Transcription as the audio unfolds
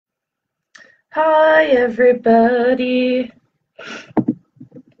Hi, everybody.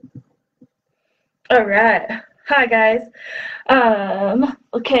 All right. Hi, guys.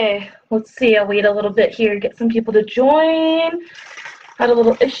 Okay, let's see. I'll wait a little bit here to get some people to join. Had a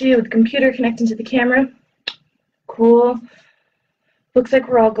little issue with the computer connecting to the camera. Cool. Looks like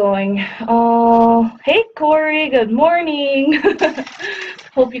we're all going. Oh, hey, Corey. Good morning.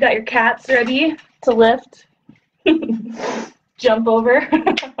 Hope you got your cats ready to lift. Jump over.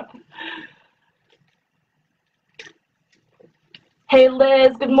 Hey,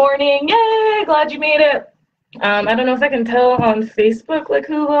 Liz. Good morning. Yay! Glad you made it. I don't know if I can tell on Facebook like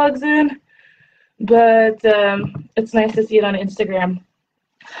who logs in, but it's nice to see it on Instagram.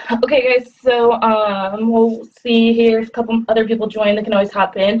 Okay, guys, so we'll see here if a couple other people join. They can always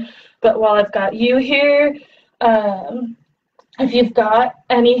hop in. But while I've got you here, if you've got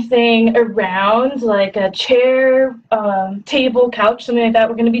anything around, like a chair, table, couch, something like that,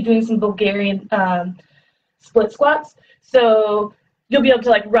 we're going to be doing some Bulgarian split squats. So you'll be able to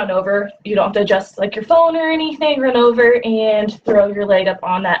like run over. You don't have to adjust like your phone or anything. Run over and throw your leg up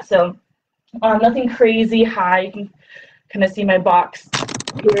on that. So nothing crazy high. You can kind of see my box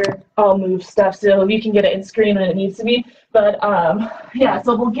here. I'll move stuff so you can get it in screen when it needs to be. But yeah,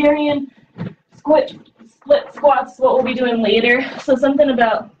 so Bulgarian split squats is what we'll be doing later. So something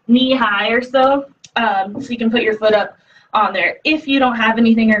about knee high or so. So you can put your foot up on there. If you don't have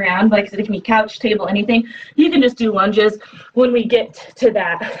anything around, like I said, it can be couch, table, anything, you can just do lunges when we get to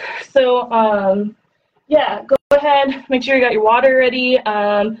that. So yeah, go ahead, make sure you got your water ready,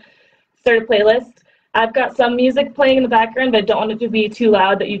 start a playlist. I've got some music playing in the background, but I don't want it to be too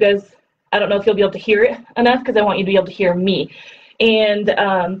loud that you guys, I don't know if you'll be able to hear it enough because I want you to be able to hear me. And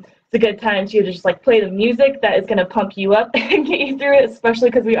it's a good time to just like play the music that is going to pump you up and get you through it, especially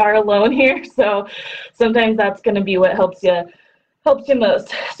because we are alone here. So sometimes that's going to be what helps you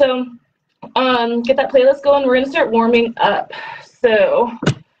most. So get that playlist going. We're going to start warming up. So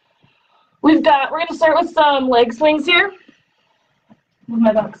we're going to start with some leg swings here. Move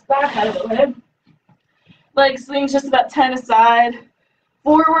my box back out of the way. Leg swings just about 10 aside.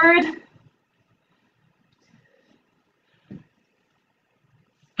 Forward.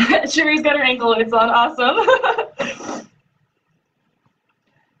 Cherie's got her ankle weights on. Awesome.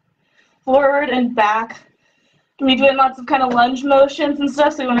 Forward and back. We're doing lots of kind of lunge motions and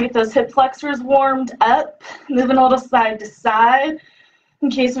stuff, so we want to get those hip flexors warmed up. Moving a little side to side in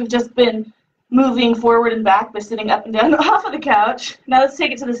case we've just been moving forward and back by sitting up and down off of the couch. Now let's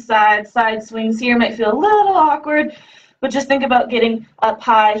take it to the side. Side swings here might feel a little awkward, but just think about getting up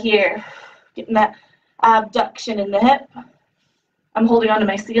high here, getting that abduction in the hip. I'm holding on to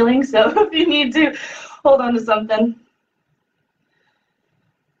my ceiling, so if you need to, hold on to something.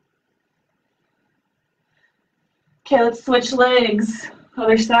 Okay, let's switch legs.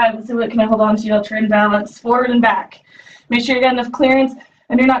 Other side. Let's see what can I hold on to. I'll turn balance forward and back. Make sure you got enough clearance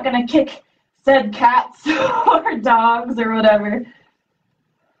and you're not going to kick said cats or dogs or whatever.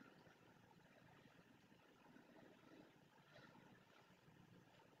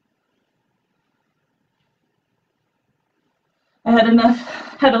 I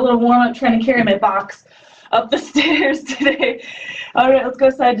had a little warm up trying to carry my box up the stairs today. All right, let's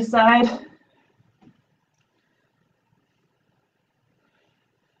go side to side.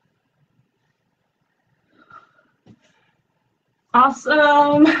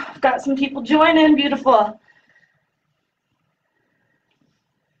 Awesome. Got some people joining. Beautiful.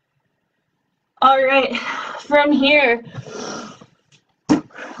 All right, from here,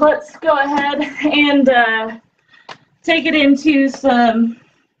 let's go ahead and take it into some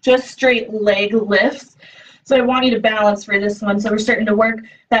just straight leg lifts. So I want you to balance for this one. So we're starting to work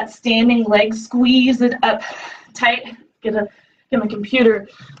that standing leg, squeeze it up tight. Get my computer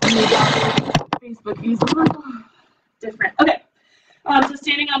on Facebook is a little different. Okay, so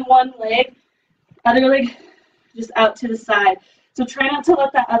standing on one leg, other leg just out to the side. So try not to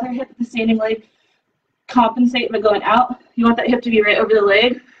let that other hip, the standing leg, compensate by going out. You want that hip to be right over the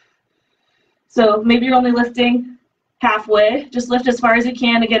leg. So maybe you're only lifting halfway. Just lift as far as you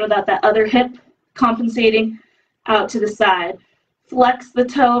can, again, without that other hip compensating out to the side. Flex the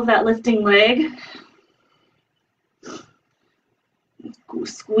toe of that lifting leg.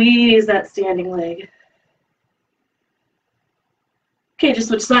 Squeeze that standing leg. Okay, just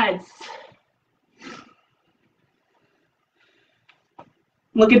switch sides.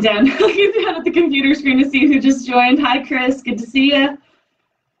 Looking down at the computer screen to see who just joined. Hi, Chris. Good to see you.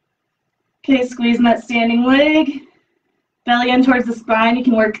 Okay, squeezing that standing leg. Belly in towards the spine. You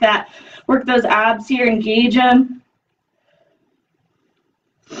can work those abs here, engage them.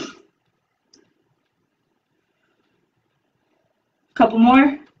 Couple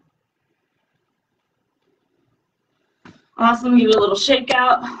more. Awesome, give it a little shake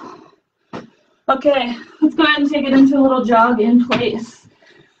out. Okay, let's go ahead and take it into a little jog in place.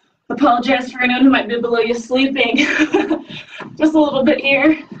 Apologize for anyone who might be below you sleeping. Just a little bit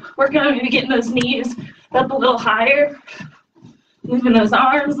here. Working on maybe getting those knees up a little higher. Moving those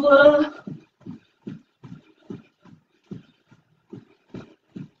arms a little.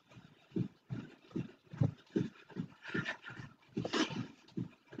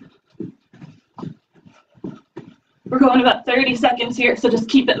 We're going about 30 seconds here, so just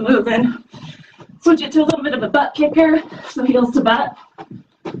keep it moving. Switch it to a little bit of a butt kicker, so heels to butt.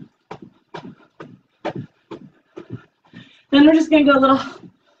 Then we're just gonna go a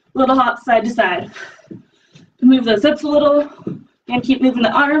little hop side to side. Move those hips a little, and keep moving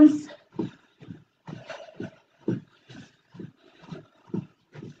the arms.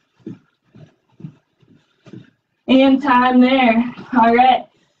 And time there. All right.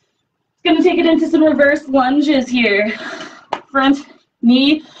 Gonna take it into some reverse lunges here. Front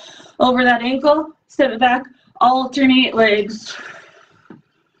knee over that ankle, step it back, alternate legs.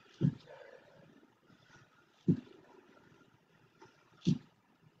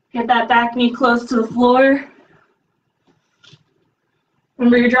 Get that back knee close to the floor.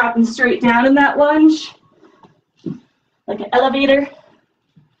 Remember, you're dropping straight down in that lunge, like an elevator.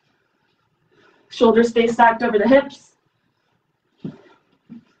 Shoulders stay stacked over the hips.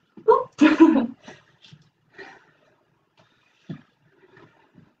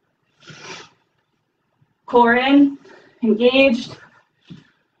 Core in, engaged.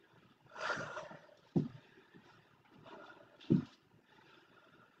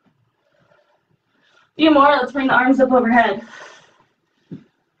 Few more, let's bring the arms up overhead.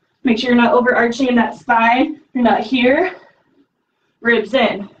 Make sure you're not overarching in that spine. You're not here. Ribs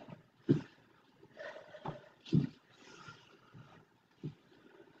in.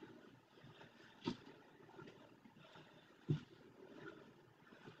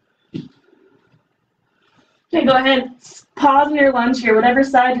 Okay, go ahead, pause in your lunge here, whatever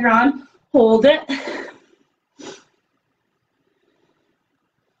side you're on, hold it.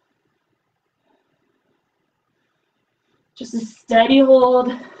 Just a steady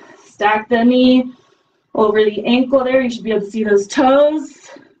hold, stack the knee over the ankle there, you should be able to see those toes.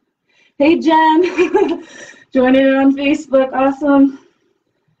 Hey Jen, joining in on Facebook, awesome.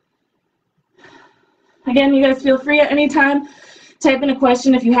 Again, you guys feel free at any time, type in a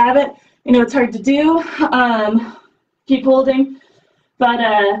question if you have it. I know it's hard to do, keep holding, but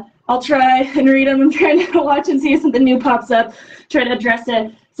I'll try and read them. I'm trying to watch and see if something new pops up, try to address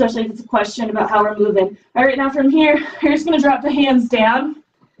it, especially if it's a question about how we're moving. All right, now from here, you're just gonna drop the hands down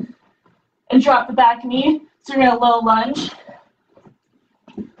and drop the back knee. So you're gonna low lunge.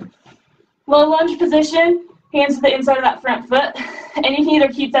 Low lunge position, hands to the inside of that front foot, and you can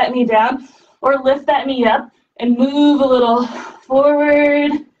either keep that knee down or lift that knee up and move a little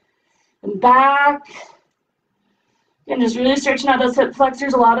forward and back. And just really stretching out those hip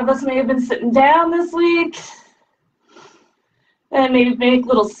flexors. A lot of us may have been sitting down this week. And maybe make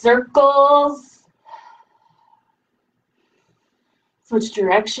little circles. Switch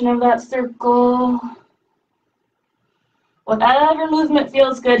direction of that circle. Whatever movement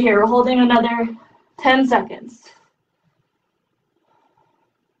feels good here. We're holding another 10 seconds.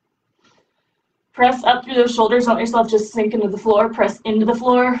 Press up through those shoulders. Don't let yourself just sink into the floor. Press into the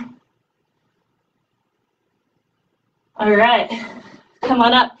floor. All right, come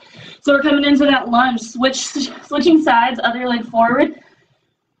on up. So we're coming into that lunge, switching sides, other leg forward.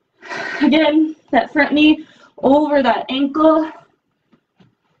 Again, that front knee over that ankle.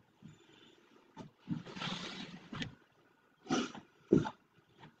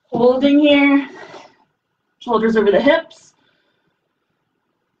 Holding here, shoulders over the hips.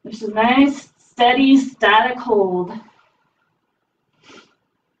 There's a nice, steady, static hold.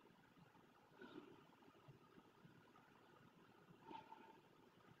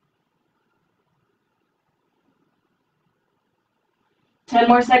 Ten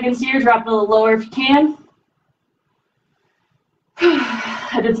more seconds here, drop it a little lower if you can.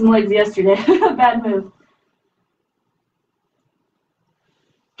 I did some legs yesterday, bad move.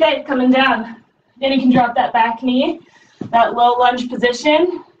 Okay, coming down. Then you can drop that back knee, that low lunge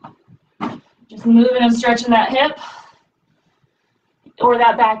position. Just moving and stretching that hip. Or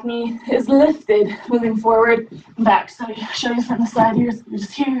that back knee is lifted, moving forward and back. So show you from the side here, so you're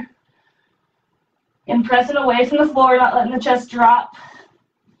just here. And pressing away from the floor, not letting the chest drop.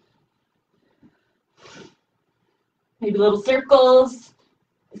 Maybe little circles,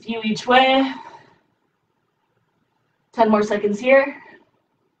 a few each way. 10 more seconds here.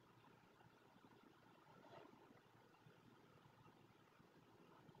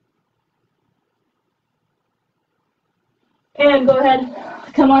 And go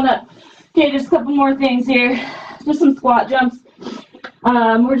ahead, come on up. Okay, just a couple more things here. Just some squat jumps.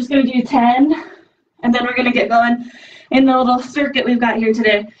 We're just gonna do 10, and then we're gonna get going in the little circuit we've got here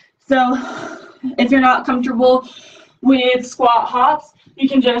today. So if you're not comfortable with squat hops, you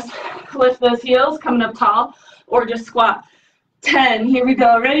can just lift those heels coming up tall, or just squat 10. Here we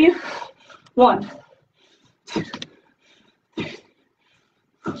go, ready? 1, 2, 3.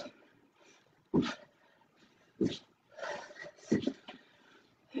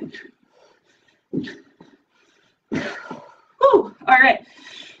 Whew, all right,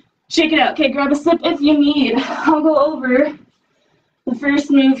 shake it out. Okay, grab a sip if you need. I'll go over the first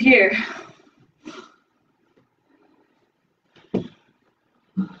move here.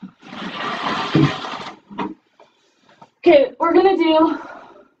 Okay, we're gonna do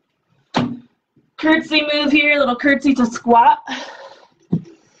curtsy move here, little curtsy to squat.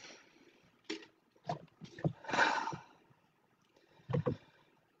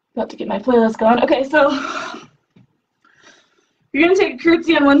 About to get my playlist going. Okay, so you're gonna take a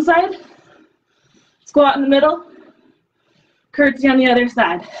curtsy on one side, squat in the middle, curtsy on the other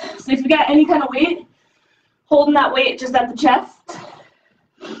side. So if you got any kind of weight, holding that weight just at the chest.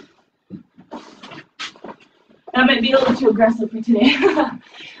 That might be a little too aggressive for today.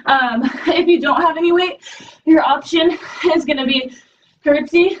 If you don't have any weight, your option is gonna be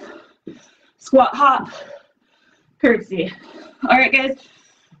curtsy, squat hop, curtsy. All right, guys,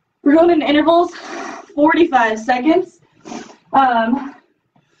 we're going in intervals, 45 seconds.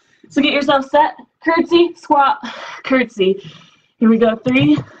 So get yourself set, curtsy, squat, curtsy. Here we go,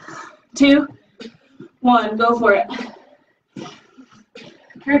 3, 2, 1, go for it.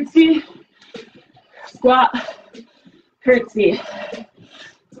 Curtsy, squat, curtsy.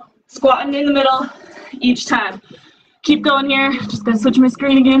 Squatting in the middle each time. Keep going here. Just gonna switch my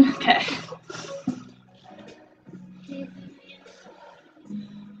screen again. Okay.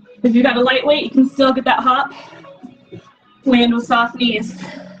 If you got a lightweight, you can still get that hop. Land with soft knees.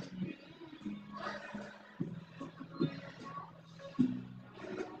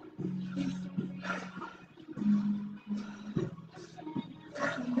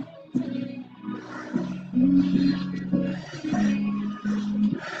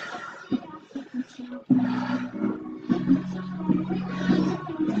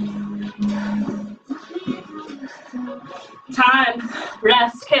 Time,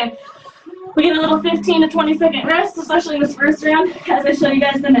 rest. Okay, we get a little 15 to 20 second rest, especially in this first round, as I show you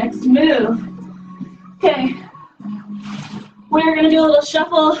guys the next move. Okay, we're gonna do a little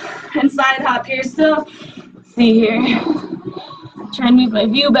shuffle and side hop here. So, let's see here. Try and move my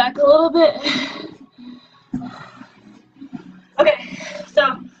view back a little bit. Okay,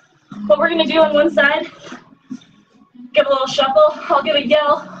 so what we're gonna do on one side, give a little shuffle. I'll give a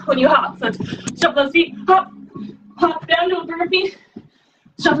yell when you hop. So shuffle those feet, hop. Hop down to a burpee,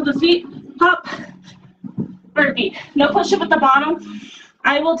 shuffle the feet, hop, burpee. No push up at the bottom.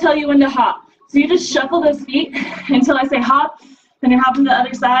 I will tell you when to hop. So you just shuffle those feet until I say hop, then you're hopping to the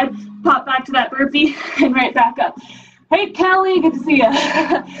other side, pop back to that burpee, and right back up. Hey, Kelly, good to see you.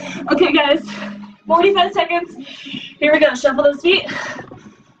 Okay, guys, 45 seconds. Here we go, shuffle those feet,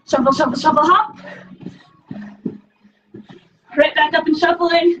 shuffle, shuffle, shuffle, hop. Right back up and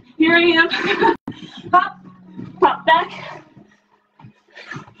shuffling. Here I am. Hop. Pop back.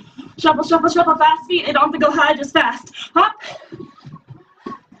 Shuffle, shuffle, shuffle, fast feet. They don't have to go high, just fast. Hop.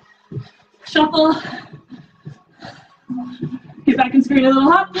 Shuffle. Get back and screen a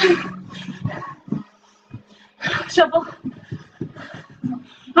little hop. Shuffle.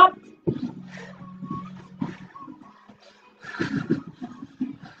 Hop.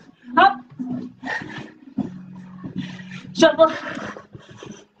 Hop. Shuffle.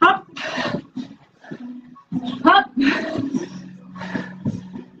 Hop. Hop.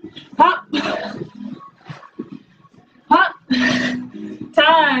 Hop. Hop.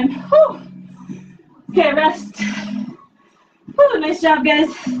 Time. Whew. Okay, rest. Whew, nice job, guys.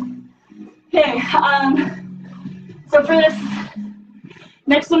 Okay, so for this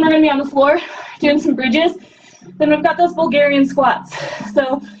next one, we're gonna be on the floor doing some bridges. Then we've got those Bulgarian squats.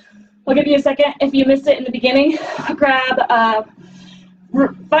 So I'll give you a second. If you missed it in the beginning, grab,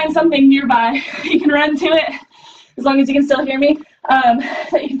 find something nearby. You can run to it, as long as you can still hear me,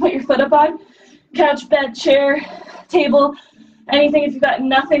 that you can put your foot up on. Couch, bed, chair, table, anything. If you've got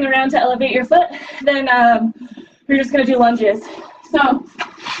nothing around to elevate your foot, then you're just gonna do lunges. So,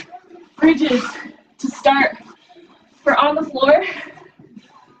 bridges to start. We're on the floor.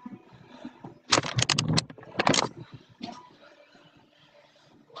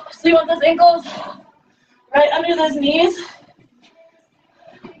 So you want those ankles right under those knees.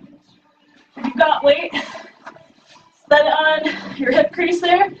 If you've got weight, Let it on your hip crease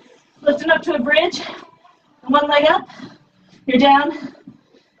there. Lifting up to a bridge. One leg up. You're down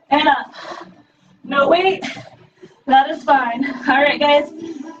and up. No weight. That is fine. All right, guys.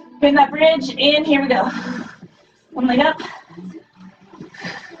 Bring that bridge in. Here we go. One leg up.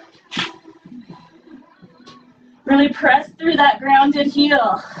 Really press through that grounded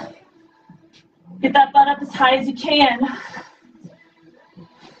heel. Get that butt up as high as you can.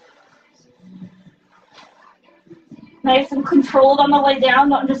 Nice and controlled on the way down.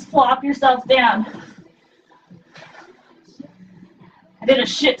 Don't just flop yourself down. I did a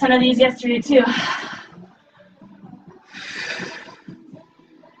shit ton of these yesterday too.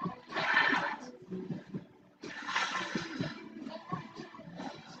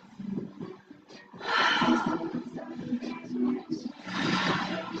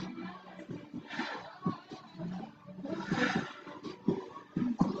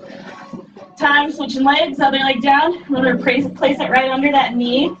 Time, switching legs, other leg down. Remember, place it right under that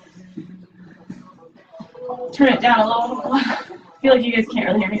knee. Turn it down a little. I feel like you guys can't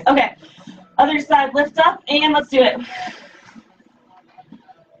really hear me. Okay, other side, lift up, and let's do it.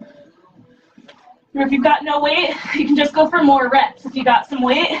 Or if you've got no weight, you can just go for more reps. If you got some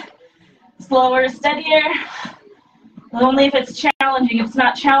weight, slower, steadier. Only if it's challenging. If it's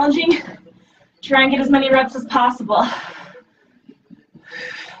not challenging, try and get as many reps as possible.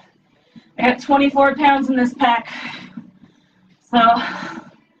 I got 24 pounds in this pack. So,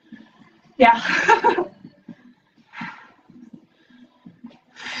 yeah.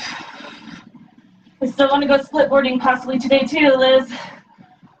 I still want to go split boarding possibly today too, Liz.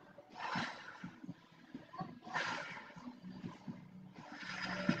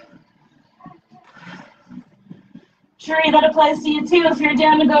 Sherry, that applies to you too if you're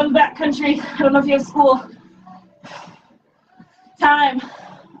down to go to backcountry. I don't know if you have school. Time.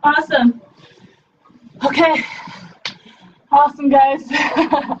 Awesome. Okay. Awesome, guys.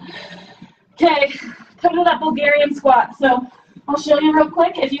 Okay, come to that Bulgarian squat. So I'll show you real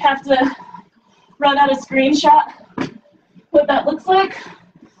quick if you have to run out a screenshot what that looks like.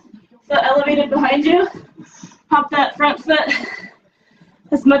 So elevated behind you. Hop that front foot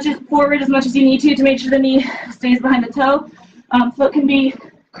as much as forward as much as you need to make sure the knee stays behind the toe. Foot can be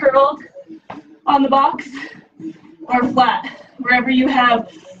curled on the box or flat, wherever you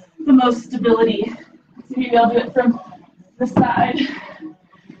have the most stability. So maybe I'll do it from the side.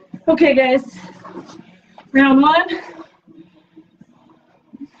 Okay, guys. Round one.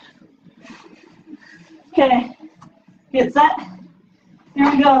 Okay. Get set.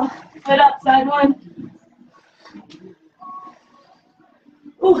 Here we go. Foot up, side one.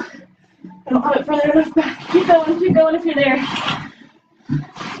 Ooh. I don't have it further enough back. Keep going if you're there.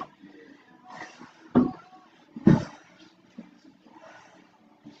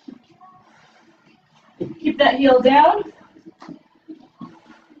 Keep that heel down.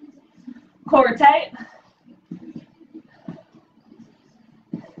 Core tight.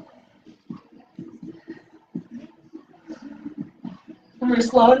 Remember,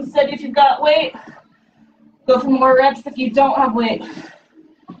 slow and steady if you've got weight. Go for more reps if you don't have weight.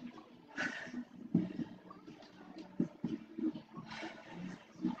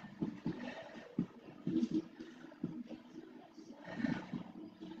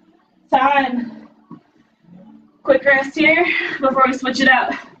 Time. Quick rest here before we switch it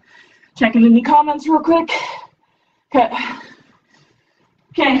out. Checking any comments real quick. Okay.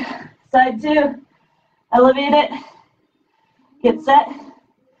 Okay, side two. Elevate it. Get set.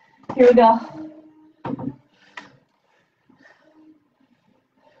 Here we go.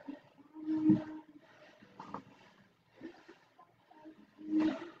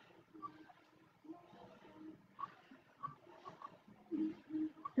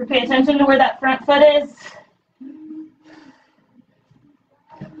 Pay attention to where that front foot is.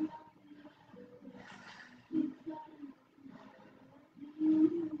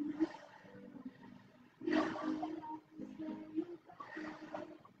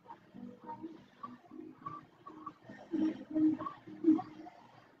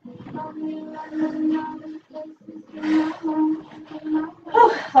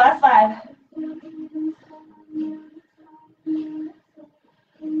 Whew, last 5.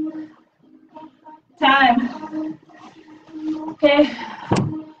 Time. Okay.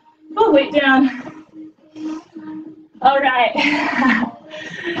 Oh, weight down. All right.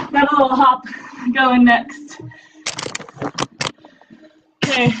 Got a little hop going next.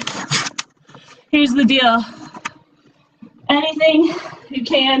 Okay. Here's the deal. Anything you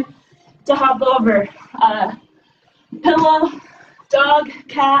can to hop over. Pillow, dog,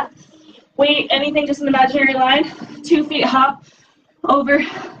 cat, weight, anything, just an imaginary line. 2 feet hop over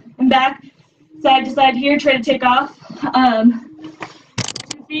and back. Side to side here, try to take off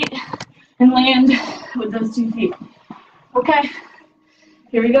 2 feet and land with those 2 feet. Okay,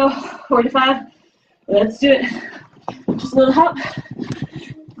 here we go, 4 to 5. Let's do it. Just a little hop.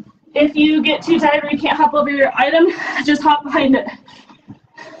 If you get too tired or you can't hop over your item, just hop behind it.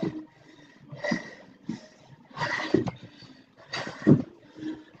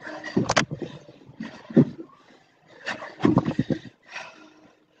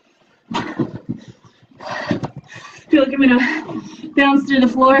 I feel like I'm gonna bounce through the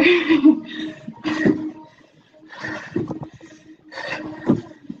floor.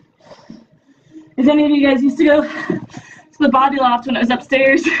 If any of you guys used to go to the Body Loft when it was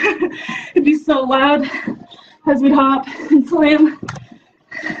upstairs, it'd be so loud as we'd hop and slam.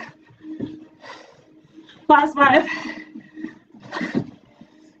 Last 5.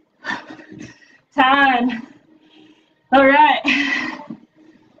 Time. All right.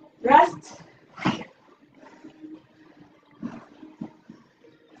 Rest.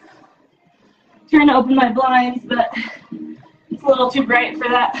 Trying to open my blinds, but it's a little too bright for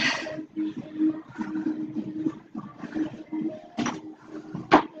that.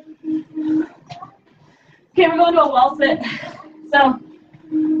 Okay, we're going to a wall sit. So,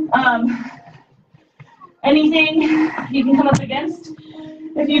 anything you can come up against.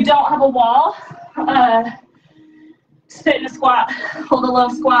 If you don't have a wall, sit in a squat. Hold a low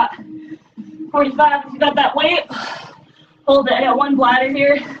squat. 45, if you got that weight, hold it. I got 1 bladder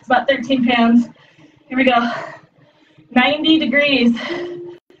here. It's about 13 pounds. Here we go. 90 degrees.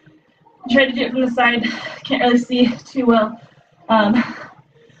 Try to do it from the side. Can't really see too well.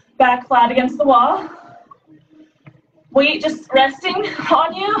 Back flat against the wall. Weight just resting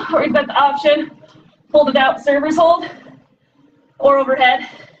on you, or you've got the option, hold it out, server's hold, or overhead.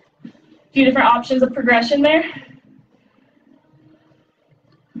 A few different options of progression there.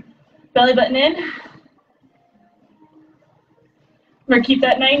 Belly button in. Remember, keep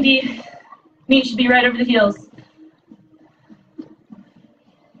that 90. Knee should be right over the heels.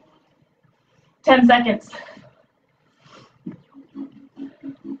 10 seconds.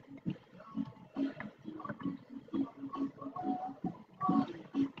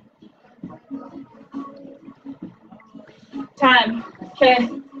 Time. Okay.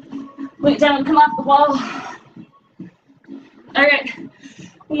 Weight down, come off the wall. All right.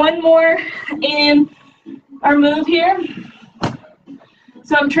 1 more in our move here.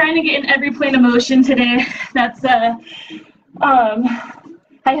 So I'm trying to get in every plane of motion today. That's hi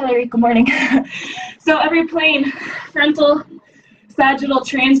Hillary, good morning. So every plane, frontal, sagittal,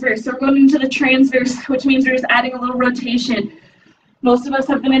 transverse. So we're going into the transverse, which means we're just adding a little rotation. Most of us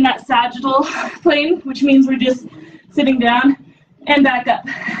have been in that sagittal plane, which means we're just sitting down and back up,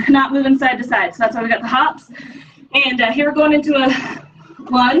 not moving side to side. So that's why we got the hops. And here we're going into a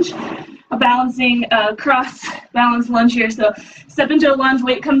lunge, a balancing cross balance lunge here. So step into a lunge,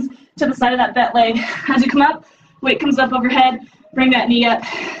 weight comes to the side of that bent leg. As you come up, weight comes up overhead, bring that knee up,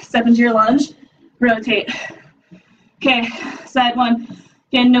 step into your lunge, rotate. Okay, side 1.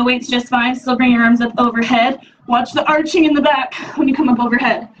 Again, no weights, just fine. Still bring your arms up overhead. Watch the arching in the back when you come up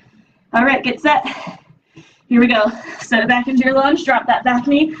overhead. All right, get set. Here we go. Set it back into your lunge, drop that back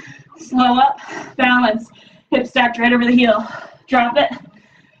knee, slow up, balance. Hip stacked right over the heel. Drop it,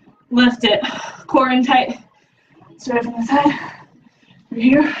 lift it, core in tight. Start from the side. Over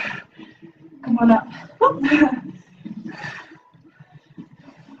here. Come on up. Whoop.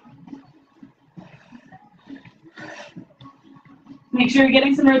 Make sure you're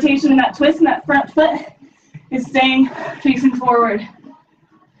getting some rotation in that twist, and that front foot is staying facing forward.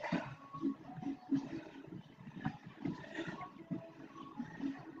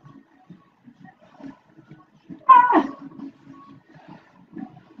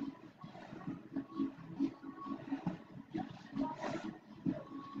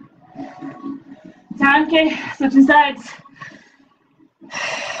 Time, okay, switching sides.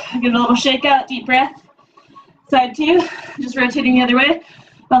 Give it a little shake out, deep breath. Side 2, just rotating the other way,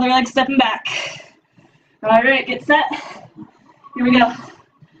 other leg stepping back. All right, get set. Here we go.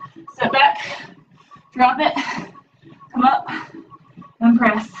 Step back, drop it, come up, and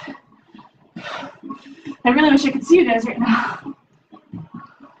press. I really wish I could see you guys right now.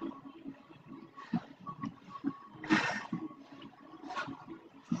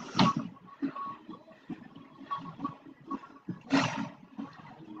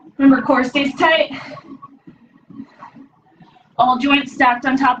 Remember, core stays tight. All joints stacked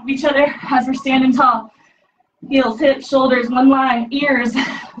on top of each other as we're standing tall. Heels, hips, shoulders, one line, ears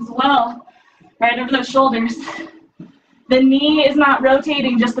as well, right over those shoulders. The knee is not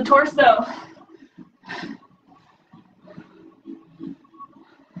rotating, just the torso.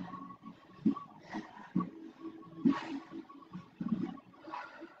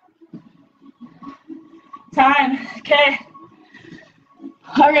 Time. Okay.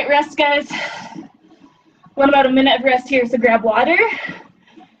 All right, rest, guys. What about a minute of rest here? So grab water.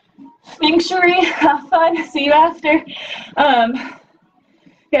 Thanks, Cherie. Have fun. See you after.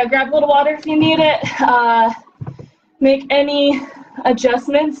 Yeah, grab a little water if you need it. Make any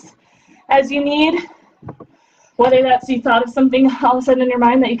adjustments as you need. Whether that's you thought of something all of a sudden in your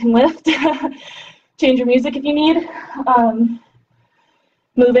mind that you can lift. Change your music if you need.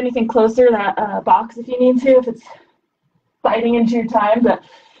 Move anything closer, that box if you need to, if it's biting into your time, but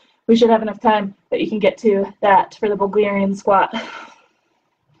we should have enough time that you can get to that for the Bulgarian squat.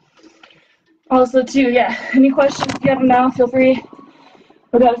 Also too, yeah, any questions, if you have them now, feel free.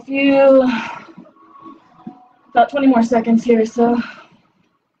 We've got about 20 more seconds here, so.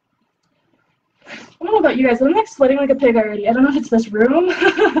 I don't know about you guys, but I'm like sweating like a pig already. I don't know if it's this room,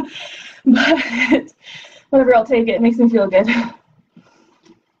 but whatever, I'll take it. It makes me feel good.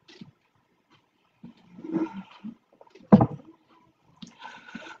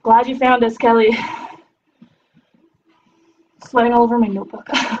 Glad you found us, Kelly. Sweating all over my notebook.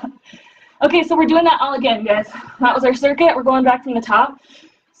 Okay, so we're doing that all again, guys. That was our circuit. We're going back from the top.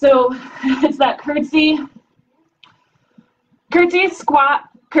 So it's that curtsy, squat,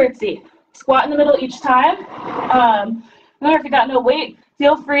 curtsy. Squat in the middle each time. Remember, if you got no weight,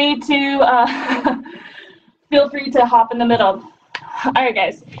 feel free to hop in the middle. All right,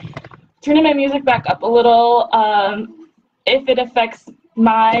 guys. Turning my music back up a little. If it affects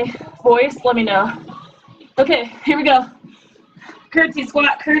my voice, let me know. Okay, here we go. Curtsy,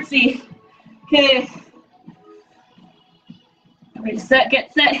 squat, curtsy. Okay. Ready, set,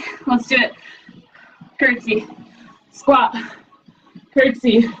 get set. Let's do it. Curtsy, squat,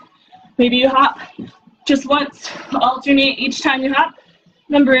 curtsy. Maybe you hop just once, alternate each time you hop.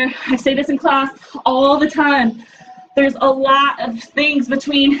 Remember, I say this in class all the time. There's a lot of things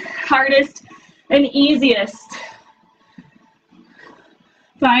between hardest and easiest.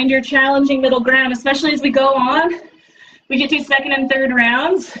 Find your challenging middle ground, especially as we go on. We get to second and third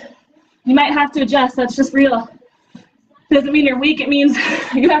rounds. You might have to adjust, that's just real. Doesn't mean you're weak, it means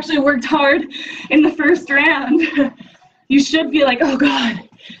you actually worked hard in the first round. You should be like, oh God,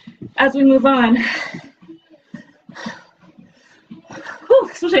 as we move on. Whew,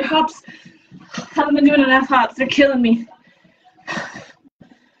 especially hops. Haven't been doing enough hops, they're killing me.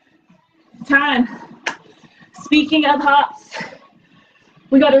 Time. Speaking of hops,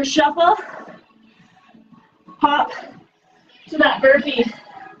 we got our shuffle, hop to that burpee.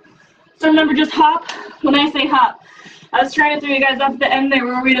 So remember, just hop when I say hop. I was trying to throw you guys up at the end there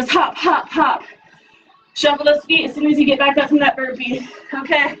where we just hop, hop, hop. Shuffle those feet as soon as you get back up from that burpee.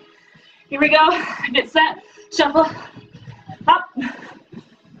 Okay, here we go. Get set, shuffle, hop.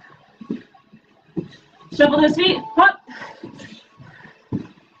 Shuffle those feet, hop.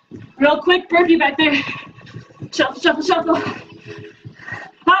 Real quick burpee back there. Shuffle, shuffle, shuffle.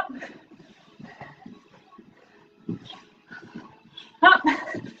 Hop. Hop.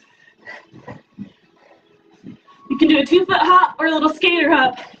 You can do a 2-foot hop or a little skater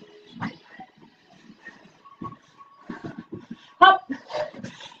hop. Hop.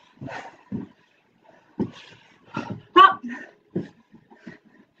 Hop.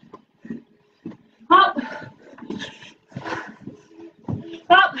 Hop.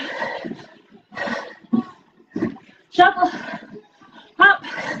 Hop. Shuffle. Hop.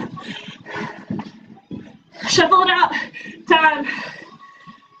 Shuffle it out. Time.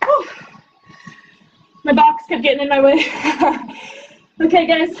 Whew. My box kept getting in my way. Okay,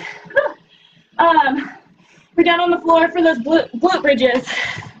 guys. We're down on the floor for those glute bridges.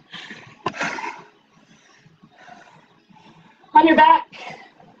 On your back.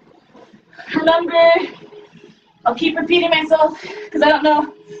 Remember, I'll keep repeating myself because I don't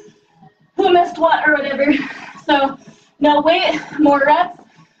know who missed what or whatever. So, no weight, more reps.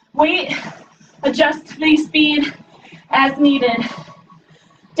 Weight, adjust the speed as needed.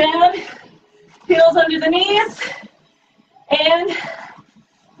 Down, heels under the knees, and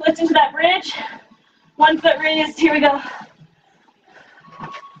lift into that bridge. 1 foot raised, here we go.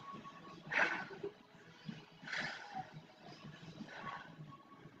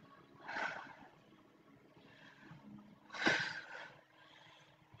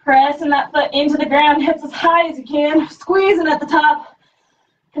 Pressing that foot into the ground, hips as high as you can, squeezing at the top,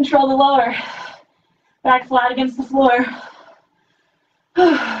 control the lower. Back flat against the floor.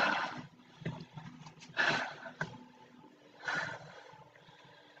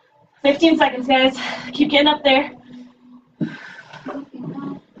 15 seconds, guys. Keep getting up there.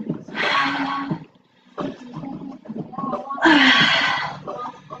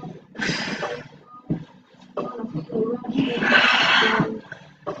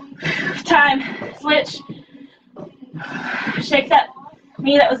 Time. Switch. shake that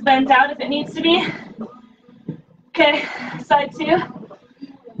knee that was bent out if it needs to be. Okay, side 2.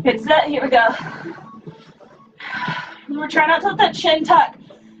 Get set, here we go. We're trying not to let that chin tuck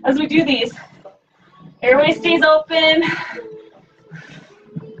as we do these. Airway stays open.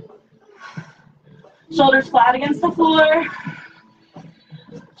 Shoulders flat against the floor.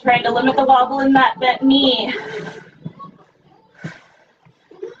 Trying to limit the wobble in that bent knee.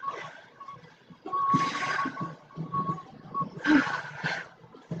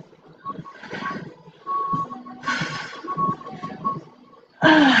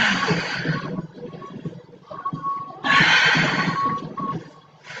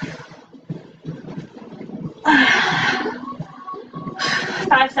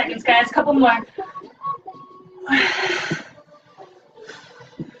 Five seconds, guys. Couple more.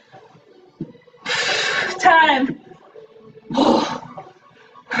 Time.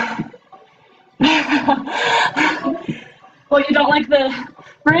 Well, you don't like the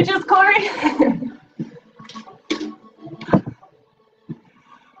bridges, Corey?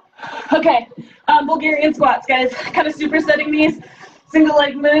 Okay, Bulgarian squats, guys. Kind of supersetting these single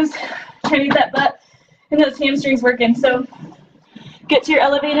leg moves. Trying to get that butt and those hamstrings working. So get to your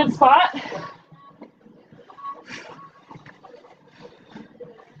elevated spot.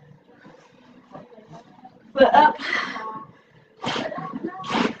 Foot up.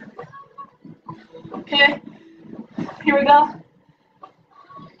 Okay, here we go.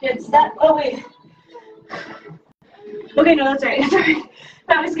 Get set. Oh, wait. Okay, no, that's right. That's right.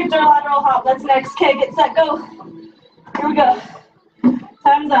 Now we skipped our lateral hop. That's next. Okay, get set, go. Here we go.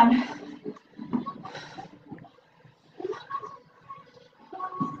 Time's on.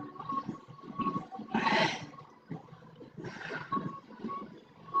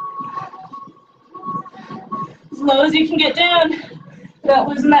 As low as you can get down without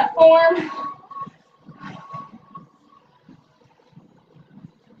losing that form.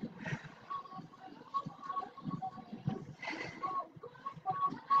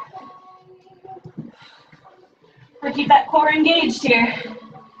 We'll keep that core engaged here.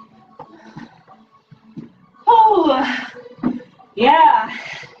 Oh, yeah,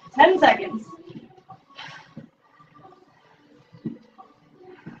 10 seconds.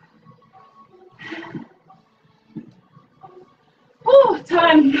 Oh,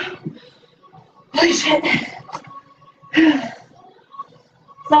 time. Holy shit.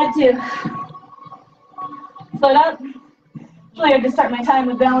 Side 2. Slow it up. Really hard to start my time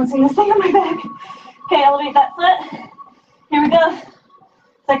with balancing this thing on my back. Okay, elevate that foot. Here we go.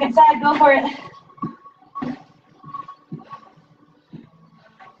 Second side, go for it.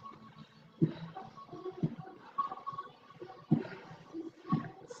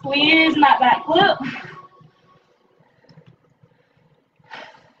 Squeeze in that back glute.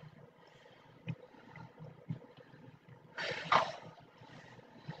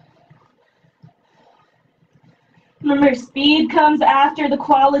 Remember, speed comes after the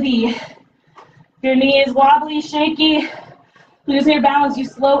quality. If your knee is wobbly, shaky, losing your balance, you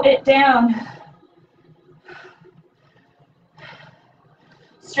slow it down.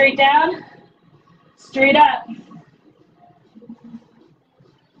 Straight down, straight up.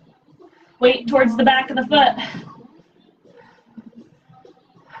 Weight towards the back of the foot.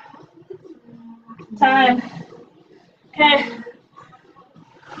 Time. Okay.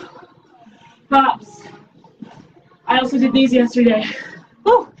 Hops. I also did these yesterday.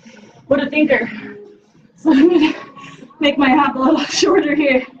 Woo! What a thinker. So I'm gonna make my hop a little shorter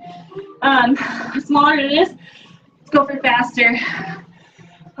here. The smaller it is, let's go for faster.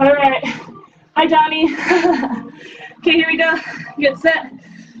 All right. Hi, Donnie. Okay, here we go. Get set.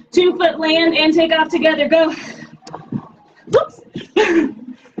 2 foot land and take off together. Go. Whoops.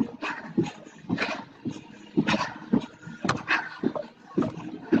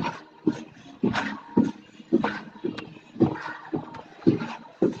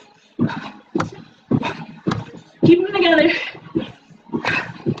 Keep them together.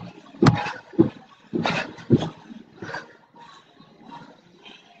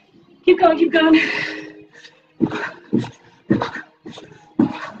 Keep going, keep going.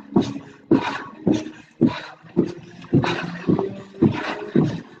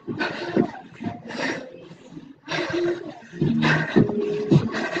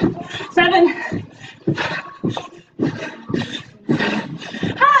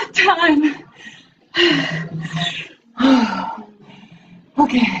 Time.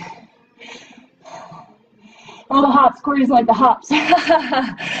 Okay. All the hops. Corey's like the hops.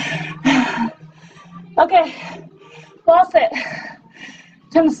 Okay. All set.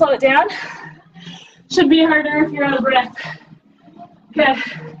 Time to slow it down. Should be harder if you're out of breath. Okay.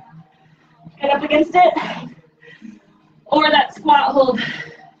 Get up against it. or that squat hold.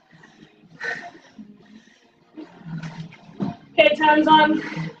 Okay, time's on.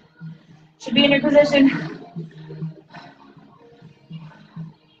 Should be in your position.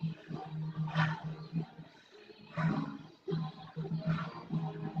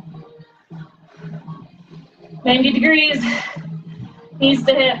 $90 degrees, knees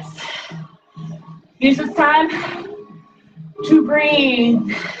to hips. Use this time to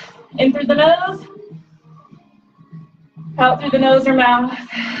breathe in through the nose, out through the nose or mouth.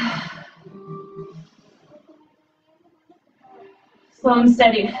 Slow and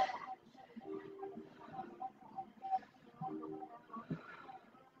steady.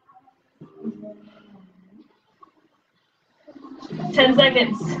 Ten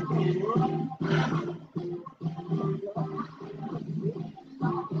seconds.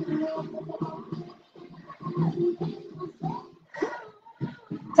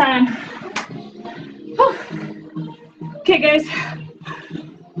 Time. Whew. Okay, guys.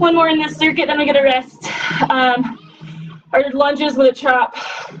 One more in this circuit, then we get a rest. Our lunges with a chop.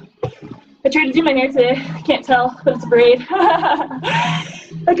 I tried to do my hair today. Can't tell, but it's a braid.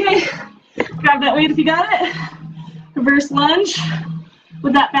 Okay. Grab that weight if you got it. Reverse lunge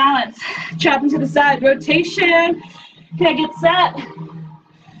with that balance. Chopping to the side. Rotation. Okay, get set.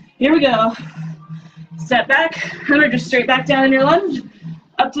 Here we go. Step back. Remember, just straight back down in your lunge.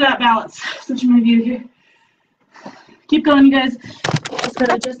 Up to that balance. Switching my view here. Keep going, you guys. Just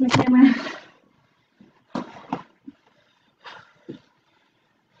gotta adjust my camera.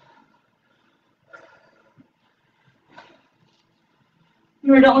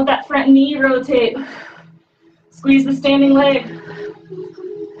 Remember, don't let that front knee rotate. Squeeze the standing leg.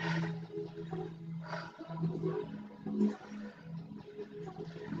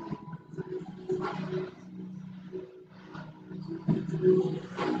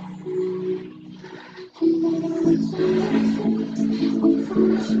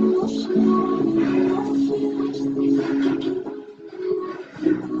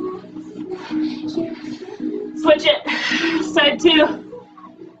 Switch it. Side two.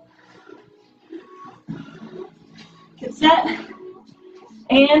 Get set.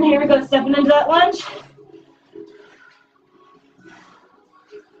 And here we go, stepping into that lunge.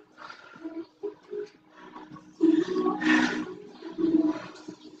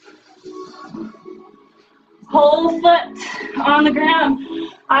 Whole foot on the ground.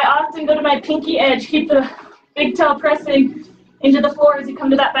 I often go to my pinky edge. Keep the big toe pressing into the floor as you come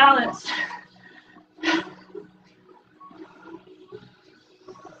to that balance.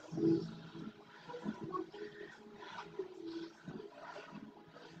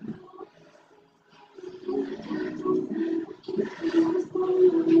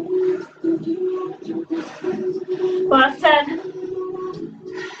 Last 10.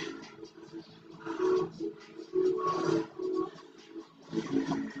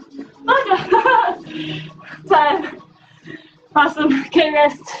 Time. Awesome. Okay,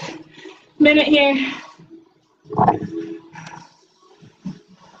 rest. Minute here.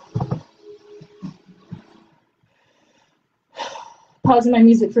 Pausing my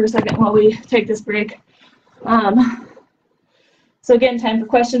music for a second while we take this break. So again, time for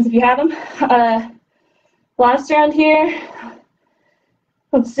questions if you have them. Last round here.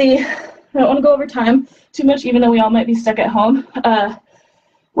 Let's see. I don't want to go over time too much, even though we all might be stuck at home.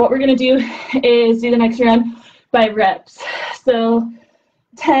 What we're going to do is do the next round by reps. So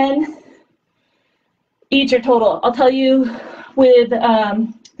 10 each or total. I'll tell you with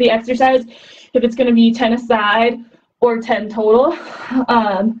the exercise if it's going to be 10 aside or 10 total.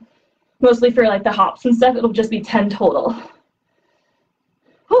 Mostly for like the hops and stuff, it'll just be 10 total.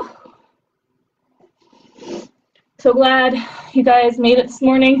 Whew. So glad you guys made it this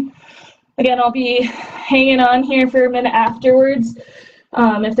morning. Again, I'll be hanging on here for a minute afterwards.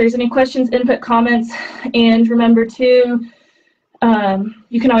 If there's any questions, input, comments, and remember too,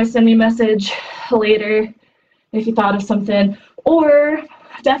 you can always send me a message later if you thought of something, or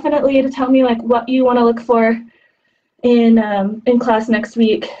definitely to tell me like what you want to look for in class next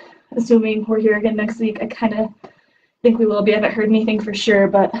week, assuming we're here again next week. I kind of think we will be. I haven't heard anything for sure,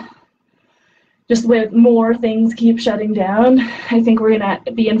 but just with more things keep shutting down, I think we're gonna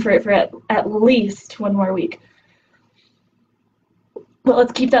be in for it for at least one more week. But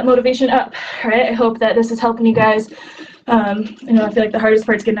let's keep that motivation up, right? I hope that this is helping you guys. I know I feel like the hardest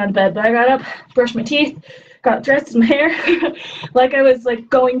part's getting out of bed, but I got up, brushed my teeth, got dressed in my hair, like I was like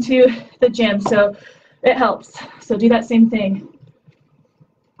going to the gym, so it helps. So do that same thing.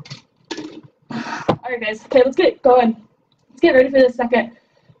 All right, guys. Okay, let's get going. Let's get ready for the second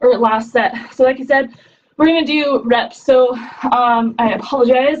or last set. So like I said, we're gonna do reps. So I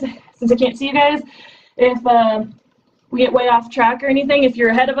apologize since I can't see you guys if we get way off track or anything. If you're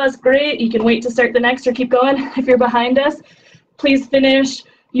ahead of us, great. You can wait to start the next or keep going. If you're behind us, please finish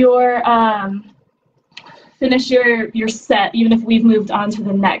your set, even if we've moved on to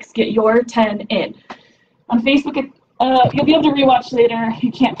the next. Get your 10 in. On Facebook, you'll be able to rewatch later.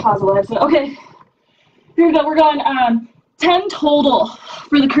 You can't pause the live. So, okay, here we go. We're going 10 total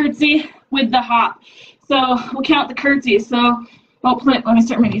for the curtsy with the hop. So we'll count the curtsy. So, let me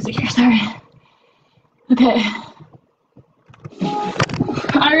start my music here. Sorry. Okay.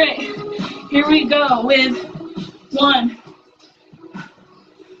 All right. Here we go with 1,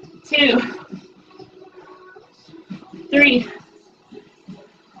 2, 3,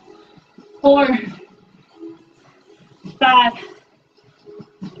 4, 5,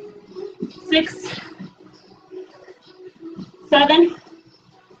 6, 7,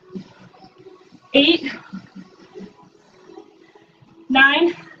 8,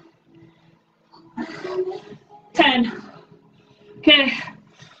 9, 10. Okay,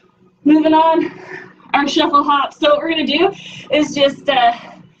 moving on, our shuffle hop. So what we're gonna do is just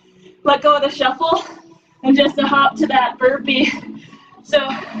let go of the shuffle and just a hop to that burpee. So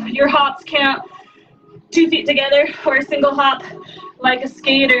your hops count 2 feet together or a single hop like a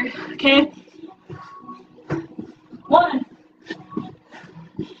skater, okay? 1,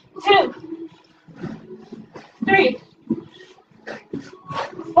 2, 3,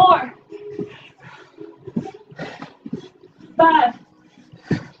 4, 5,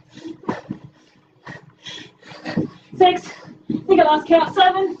 6, I think I lost count,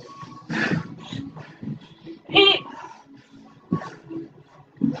 7, 8,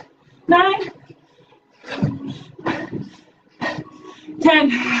 9,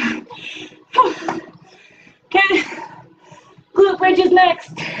 10. Okay, glute bridges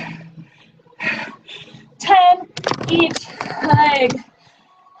next. 10 each leg.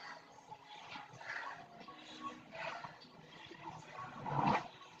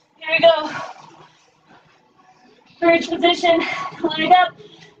 Here we go. Bridge position, leg up,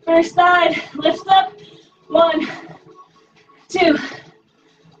 first side, lifts up. 1, 2,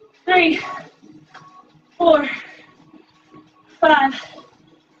 3, 4, 5,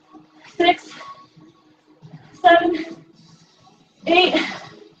 6, 7, 8,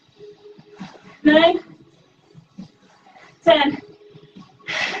 9, 10.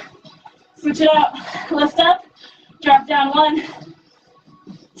 Switch it out. Lift up, drop down. 1,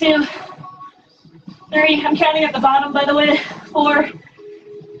 2, 3. I'm counting at the bottom, by the way. 4,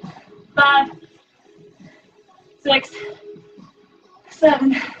 5, 6,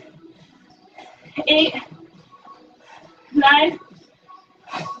 7, 8, 9,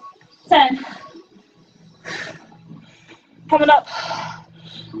 10. Coming up,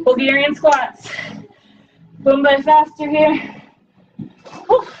 Bulgarian squats. Boom by faster here.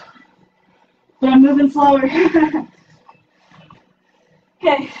 Whew. But I'm moving slower.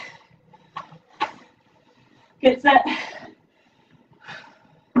 Okay. Get set.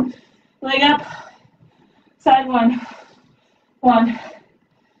 Leg up. Side 1. 1,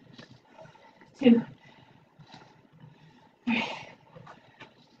 2, 3,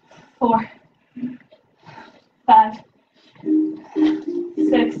 4, 5,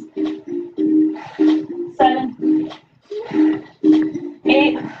 6, 7,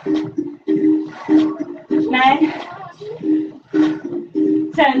 8, 9,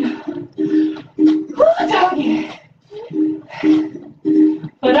 10. Woo, doggy.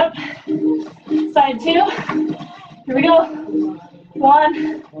 Foot up. Side 2. Here we go. 1,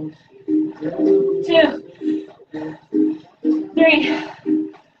 2, 3,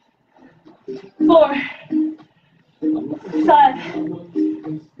 4, 5,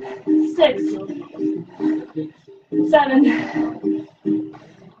 6, 7,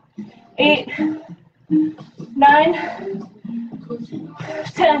 8, 9,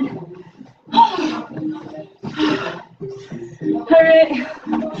 10. All right.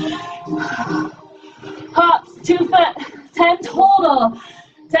 Hops, 2 foot, 10 total.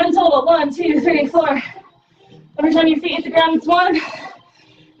 10 total. 1, 2, 3, 4. Every time your feet hit the ground, it's 1.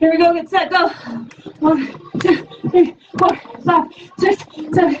 Here we go. Get set. Go. 1, 2, 3, 4, 5, 6,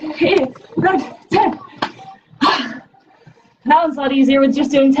 7, 8, 9, 10. That one's a lot easier with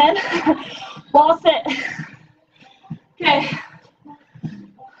just doing 10. Wall sit. Okay.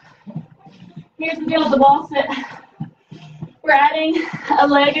 Here's the deal with the wall sit. We're adding a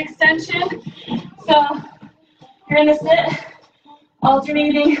leg extension. So you're in a sit,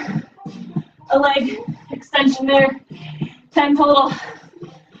 alternating a leg extension there. 10 total.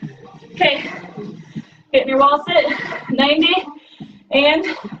 Okay. Get in your wall sit. 90. And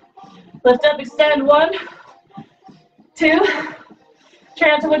lift up, extend. 1, 2. Try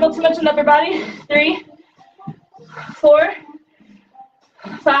not to wiggle too much in the upper body. 3, 4,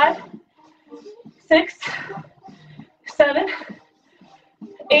 5, 6, 7,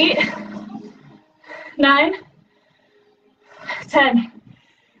 8, 9, 10.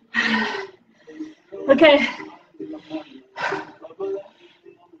 Okay.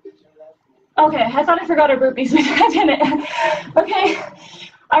 Okay, I thought I forgot our burpees, but I didn't. Okay,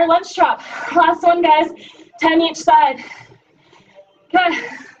 our lunge drop. Last one, guys. 10 each side. Okay,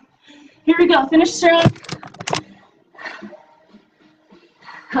 here we go. Finish strong.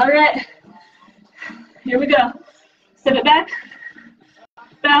 All right, here we go. Step it back.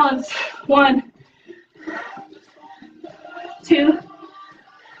 Balance. 1, 2,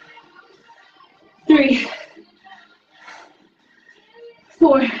 3,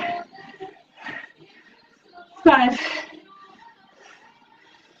 4, 5,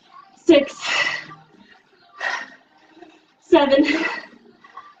 6, 7,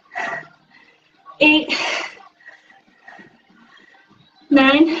 8,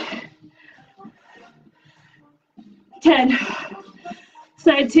 9, 10.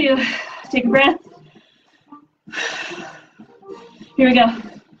 Side 2. Take a breath. Here we go.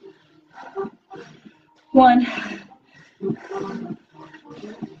 1,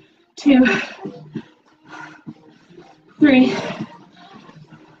 2, 3,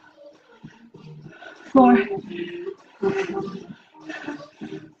 4,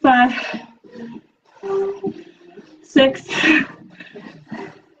 5, 6,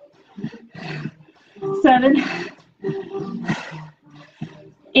 7,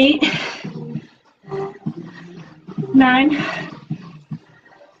 8, 9,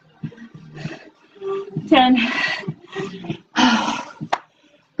 10.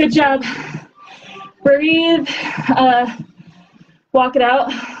 Good job. Breathe. Walk it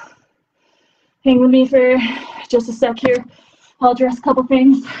out. Hang with me for just a sec here. I'll address a couple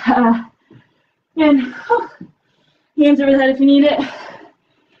things. And hands over the head if you need it.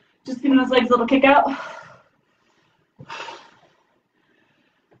 Just giving those legs a little kick out.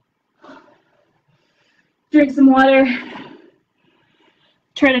 Drink some water.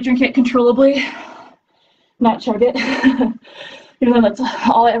 Try to drink it controllably, not chug it. Even though that's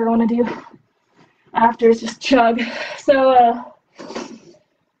all I ever want to do after is just chug. So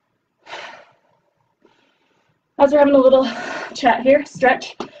as we're having a little chat here,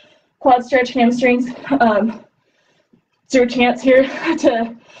 stretch, quad stretch, hamstrings. It's your chance here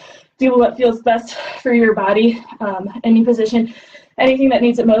to do what feels best for your body, any position, anything that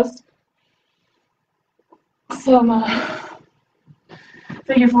needs it most. Some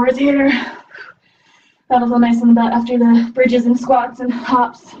figure fours here. That'll feel nice in the butt after the bridges and squats and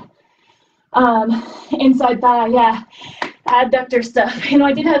hops. Inside thigh, yeah, adductor stuff. You know,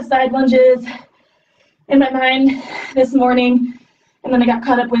 I did have side lunges in my mind this morning, and then I got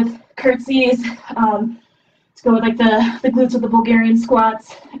caught up with curtsies to go with like the glutes with the Bulgarian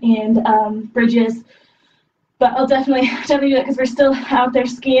squats and bridges. But I'll definitely do that because we're still out there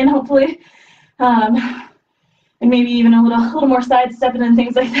skiing, hopefully. And maybe even a little more sidestepping and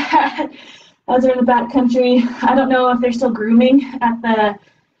things like that as we're in the backcountry. I don't know if they're still grooming at the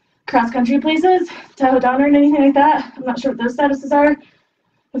cross-country places, Tahoe Downer and anything like that. I'm not sure what those statuses are,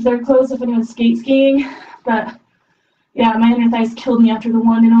 if they're closed, if anyone's skate skiing. But yeah, my inner thighs killed me after the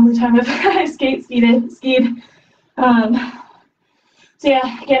one and only time I've skied. So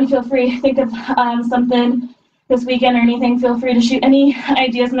yeah, again, feel free, think of something this weekend or anything, feel free to shoot any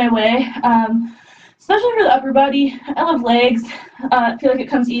ideas my way. Especially for the upper body, I love legs. I feel like it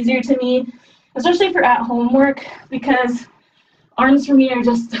comes easier to me, especially for at-home work, because arms for me are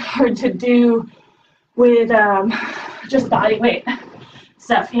just hard to do with just body weight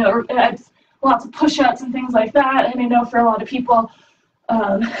stuff. You know, it's lots of push-ups and things like that, and I know for a lot of people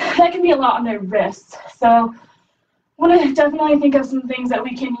that can be a lot on their wrists. So I want to definitely think of some things that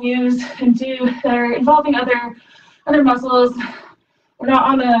we can use and do that are involving other muscles. We're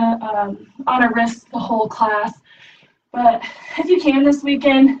not on a wrist the whole class, but if you can this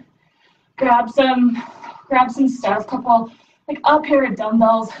weekend, grab some stuff, couple like up pair of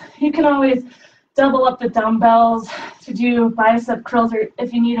dumbbells. You can always double up the dumbbells to do bicep curls, or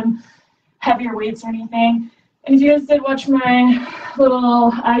if you need them heavier weights or anything. And if you guys did watch my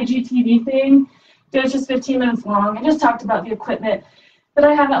little IGTV thing, it was just 15 minutes long. I just talked about the equipment that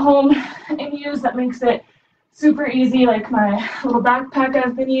I have at home and use that makes it super easy, like my little backpack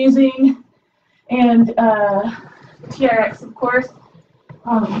I've been using, and TRX, of course.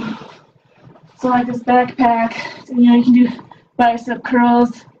 So like this backpack, you know, you can do bicep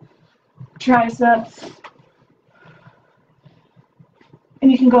curls, triceps, and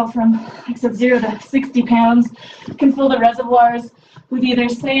you can go from, like I said, 0 to 60 pounds. You can fill the reservoirs with either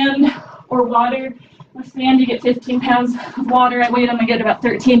sand or water. a stand, you get 15 pounds of water. I weighed them, I get about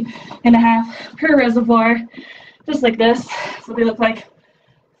 13.5 per reservoir, just like this. So they look like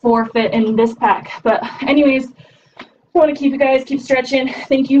 4 fit in this pack. But anyways, I want to keep stretching.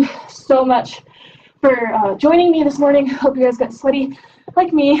 Thank you so much for joining me this morning. Hope you guys got sweaty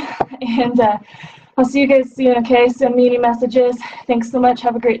like me, and I'll see you guys soon. Okay, send me any messages. Thanks so much.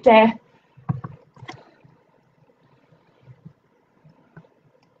 Have a great day.